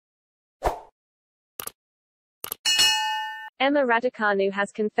Emma Raducanu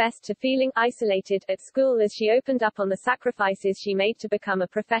has confessed to feeling isolated at school as she opened up on the sacrifices she made to become a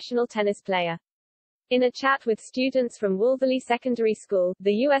professional tennis player. In a chat with students from Wolverley Secondary School,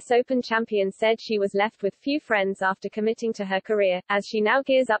 the US Open champion said she was left with few friends after committing to her career, as she now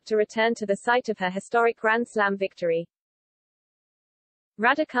gears up to return to the site of her historic Grand Slam victory.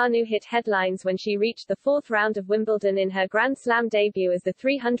 Raducanu hit headlines when she reached the fourth round of Wimbledon in her Grand Slam debut as the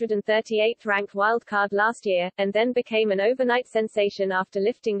 338th-ranked wildcard last year, and then became an overnight sensation after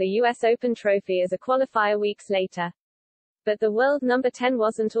lifting the US Open trophy as a qualifier weeks later. But the world number 10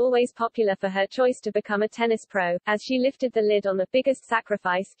 wasn't always popular for her choice to become a tennis pro, as she lifted the lid on the biggest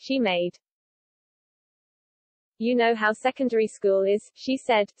sacrifice she made. "You know how secondary school is," she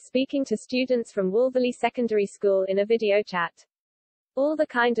said, speaking to students from Wolverley Secondary School in a video chat. "All the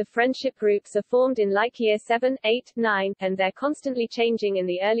kind of friendship groups are formed in like year 7, 8, 9, and they're constantly changing in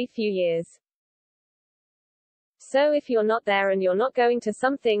the early few years. So if you're not there and you're not going to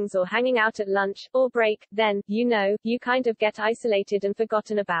some things or hanging out at lunch, or break, then, you know, you kind of get isolated and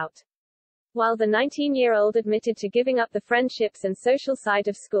forgotten about." While the 19-year-old admitted to giving up the friendships and social side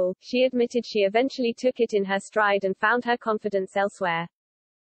of school, she admitted she eventually took it in her stride and found her confidence elsewhere.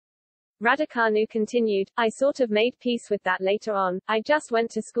 Raducanu continued, "I sort of made peace with that later on. I just went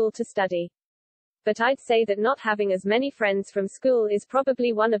to school to study. But I'd say that not having as many friends from school is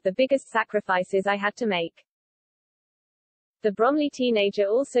probably one of the biggest sacrifices I had to make." The Bromley teenager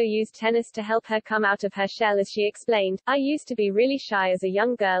also used tennis to help her come out of her shell as she explained, "I used to be really shy as a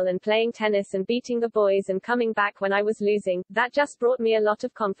young girl, and playing tennis and beating the boys and coming back when I was losing, that just brought me a lot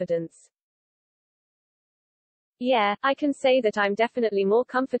of confidence. Yeah, I can say that I'm definitely more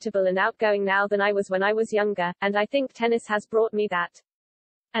comfortable and outgoing now than I was when I was younger, and I think tennis has brought me that."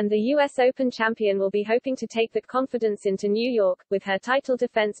 And the US Open champion will be hoping to take that confidence into New York, with her title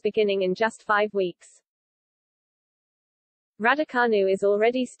defense beginning in just 5 weeks. Raducanu is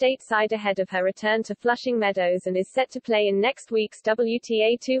already stateside ahead of her return to Flushing Meadows and is set to play in next week's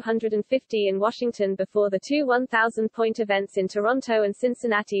WTA 250 in Washington before the two 1,000-point events in Toronto and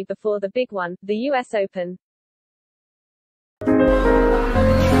Cincinnati before the big one, the US Open.